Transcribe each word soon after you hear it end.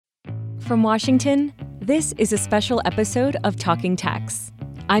from Washington, this is a special episode of Talking Tax.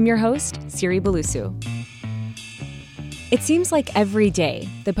 I'm your host, Siri Belusu. It seems like every day,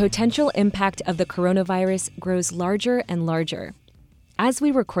 the potential impact of the coronavirus grows larger and larger. As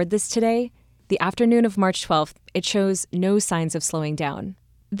we record this today, the afternoon of March 12th, it shows no signs of slowing down.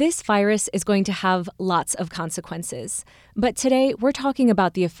 This virus is going to have lots of consequences, but today we're talking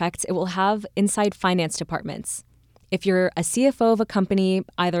about the effects it will have inside finance departments. If you're a CFO of a company,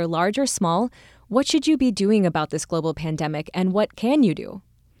 either large or small, what should you be doing about this global pandemic and what can you do?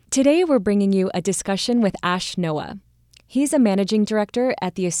 Today we're bringing you a discussion with Ash Noah. He's a managing director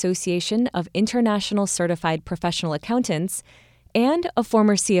at the Association of International Certified Professional Accountants and a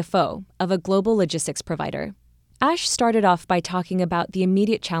former CFO of a global logistics provider. Ash started off by talking about the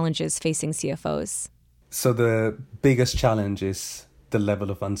immediate challenges facing CFOs. So the biggest challenge is the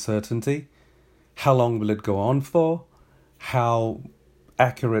level of uncertainty. How long will it go on for? How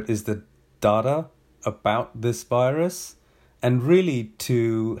accurate is the data about this virus? And really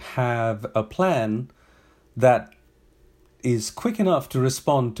to have a plan that is quick enough to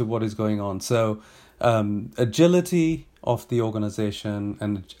respond to what is going on. So agility of the organization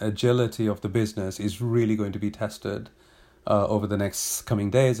and agility of the business is really going to be tested over the next coming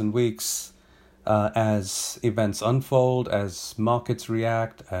days and weeks as events unfold, as markets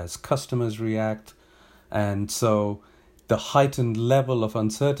react, as customers react. And so the heightened level of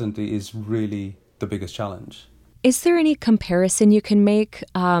uncertainty is really the biggest challenge. Is there any comparison you can make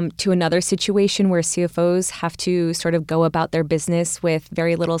to another situation where CFOs have to sort of go about their business with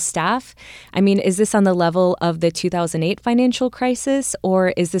very little staff? I mean, is this on the level of the 2008 financial crisis,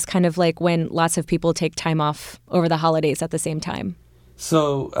 or is this kind of like when lots of people take time off over the holidays at the same time?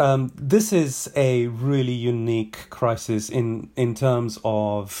 So this is a really unique crisis in terms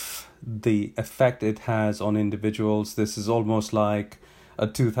of the effect it has on individuals. This is almost like a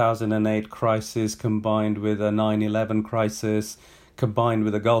 2008 crisis combined with a 9/11 crisis, combined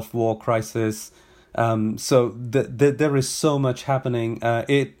with a Gulf War crisis. So there is so much happening.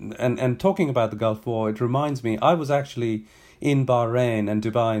 And talking about the Gulf War, it reminds me, I was actually in Bahrain and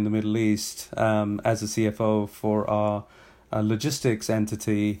Dubai in the Middle East as a CFO for our logistics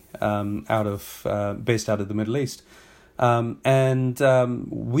entity based out of the Middle East.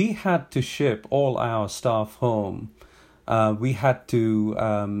 We had to ship all our staff home. We had to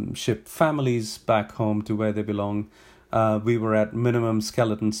ship families back home to where they belong. We were at minimum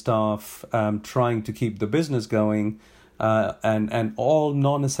skeleton staff, trying to keep the business going, and all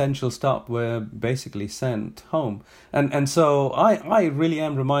non-essential staff were basically sent home. And so I really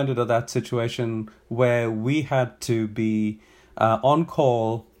am reminded of that situation where we had to be on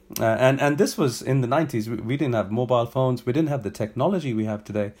call. And this was in the 90s. We didn't have mobile phones. We didn't have the technology we have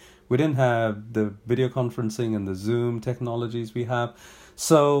today. We didn't have the video conferencing and the Zoom technologies we have.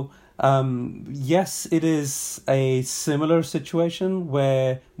 So, yes, it is a similar situation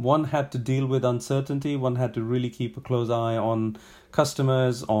where one had to deal with uncertainty. One had to really keep a close eye on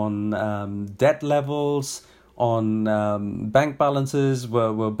customers, on debt levels, on bank balances.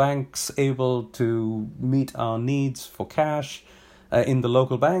 Were banks able to meet our needs for cash in the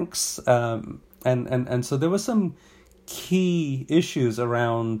local banks? And so there were some key issues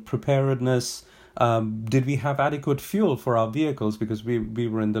around preparedness. Did we have adequate fuel for our vehicles, because we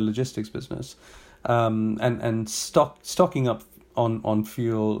were in the logistics business, and stocking up on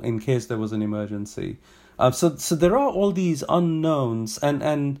fuel in case there was an emergency. So there are all these unknowns,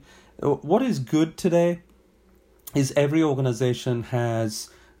 and what is good today is every organization has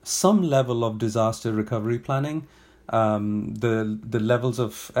some level of disaster recovery planning. The levels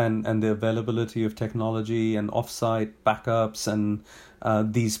of and the availability of technology and offsite backups and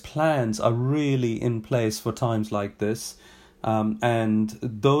these plans are really in place for times like this. And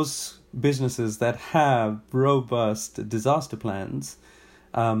those businesses that have robust disaster plans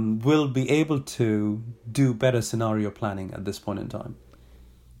will be able to do better scenario planning at this point in time.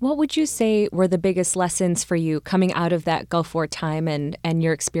 What would you say were the biggest lessons for you coming out of that Gulf War time and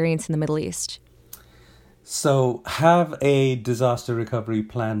your experience in the Middle East? So have a disaster recovery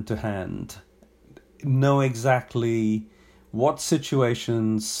plan to hand. Know exactly what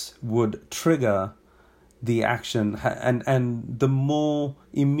situations would trigger the action. And the more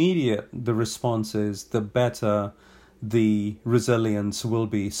immediate the response is, the better the resilience will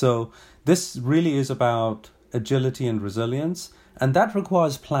be. So this really is about agility and resilience. And that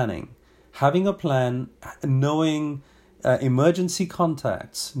requires planning. Having a plan, knowing emergency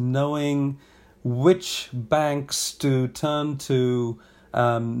contacts, knowing which banks to turn to,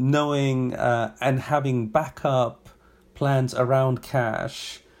 knowing and having backup plans around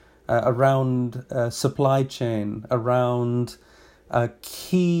cash, around supply chain, around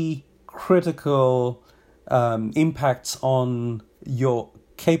key critical impacts on your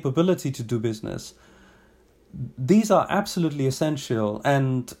capability to do business. These are absolutely essential,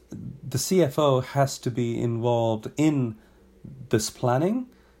 and the CFO has to be involved in this planning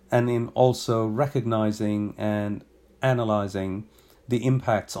and in also recognizing and analyzing the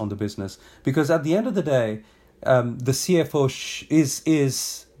impacts on the business. Because at the end of the day, the CFO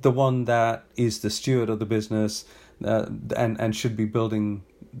is the one that is the steward of the business and should be building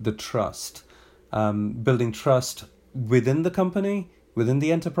the trust. Building trust within the company, within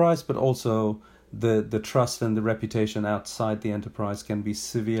the enterprise, but also the trust and the reputation outside the enterprise can be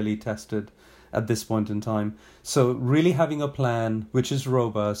severely tested at this point in time. So really having a plan which is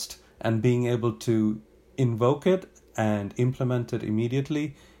robust and being able to invoke it and implement it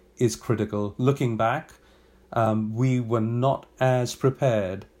immediately is critical. Looking back, we were not as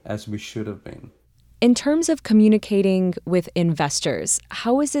prepared as we should have been. In terms of communicating with investors,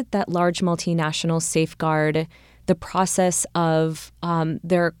 how is it that large multinationals safeguard the process of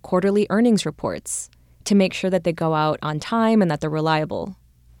their quarterly earnings reports to make sure that they go out on time and that they're reliable?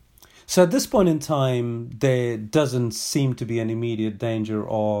 So at this point in time, there doesn't seem to be an immediate danger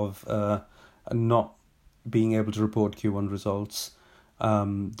of not being able to report Q1 results.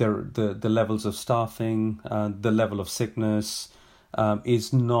 The levels of staffing, the level of sickness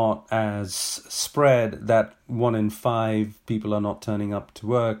is not as spread that 1 in 5 people are not turning up to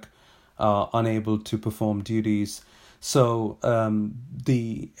work, unable to perform duties. So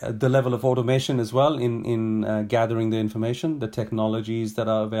the level of automation as well in gathering the information, the technologies that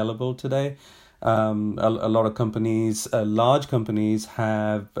are available today. A lot of companies, large companies,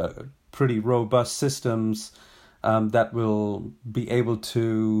 have pretty robust systems that will be able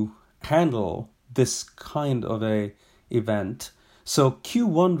to handle this kind of a event. So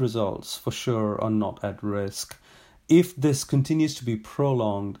Q1 results for sure are not at risk. If this continues to be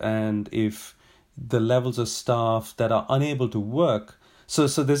prolonged and if the levels of staff that are unable to work, so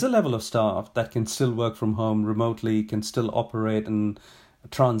there's a level of staff that can still work from home remotely, can still operate and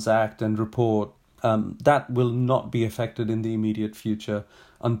transact and report, that will not be affected in the immediate future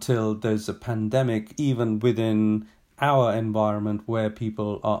until there's a pandemic, even within our environment where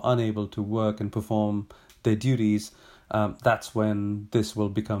people are unable to work and perform their duties. That's when this will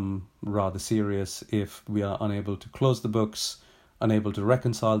become rather serious if we are unable to close the books, unable to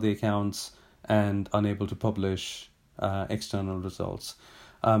reconcile the accounts, and unable to publish external results.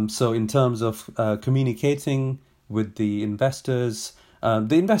 So in terms of communicating with the investors are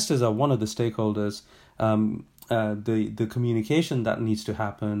one of the stakeholders. The communication that needs to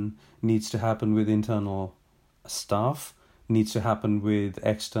happen with internal staff, needs to happen with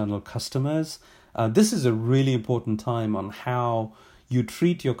external customers. This is a really important time on how you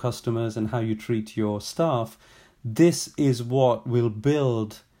treat your customers and how you treat your staff. This is what will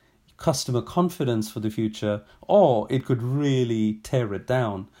build customer confidence for the future, or it could really tear it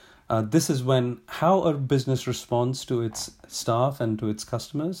down. This is when how a business responds to its staff and to its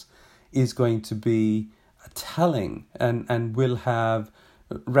customers is going to be telling and will have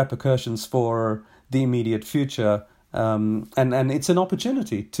repercussions for the immediate future. And it's an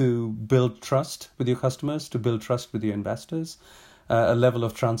opportunity to build trust with your customers, to build trust with your investors, a level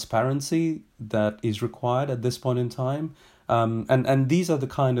of transparency that is required at this point in time. And these are the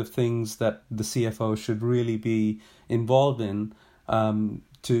kind of things that the CFO should really be involved in,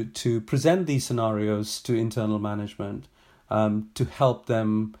 to present these scenarios to internal management, to help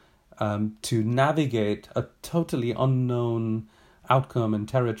them to navigate a totally unknown outcome and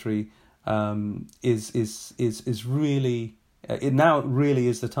territory. Is really it now really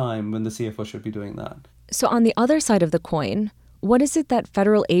is the time when the CFO should be doing that. So on the other side of the coin, what is it that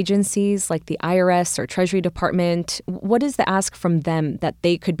federal agencies like the IRS or Treasury Department, what is the ask from them that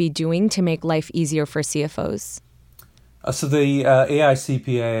they could be doing to make life easier for CFOs? So the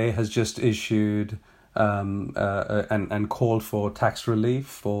AICPA has just issued and called for tax relief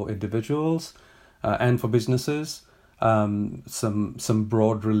for individuals and for businesses. Some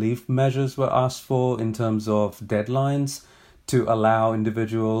broad relief measures were asked for in terms of deadlines to allow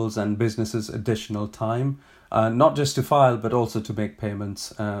individuals and businesses additional time, not just to file, but also to make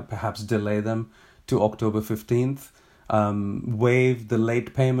payments, perhaps delay them to October 15th, waive the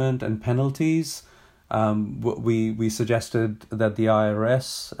late payment and penalties. We suggested that the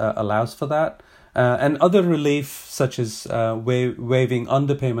IRS allows for that, and other relief such as waiving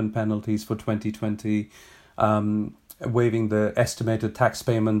underpayment penalties for 2020, waiving the estimated tax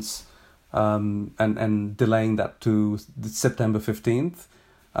payments and delaying that to September 15th.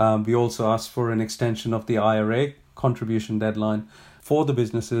 We also asked for an extension of the IRA contribution deadline for the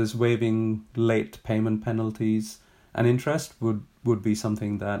businesses, waiving late payment penalties and interest would be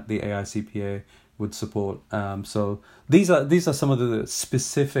something that the AICPA would support. So these are some of the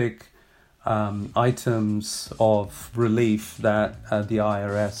specific items of relief that the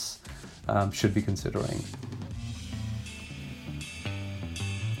IRS should be considering.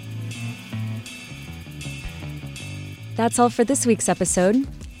 That's all for this week's episode.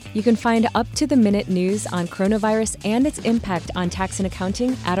 You can find up-to-the-minute news on coronavirus and its impact on tax and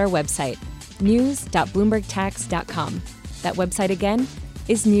accounting at our website, news.bloombergtax.com. That website again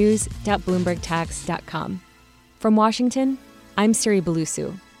is news.bloombergtax.com. From Washington, I'm Siri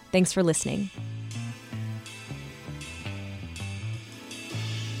Belusu. Thanks for listening.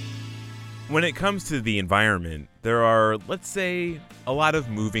 When it comes to the environment, there are, let's say, a lot of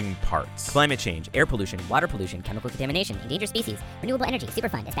moving parts. Climate change, air pollution, water pollution, chemical contamination, endangered species, renewable energy,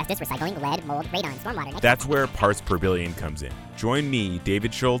 Superfund, asbestos, recycling, lead, mold, radon, stormwater. That's where Parts Per Billion comes in. Join me,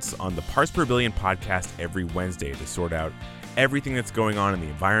 David Schultz, on the Parts Per Billion podcast every Wednesday to sort out everything that's going on in the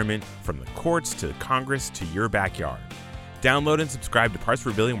environment, from the courts to Congress to your backyard. Download and subscribe to Parts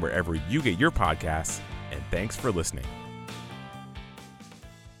Per Billion wherever you get your podcasts, and thanks for listening.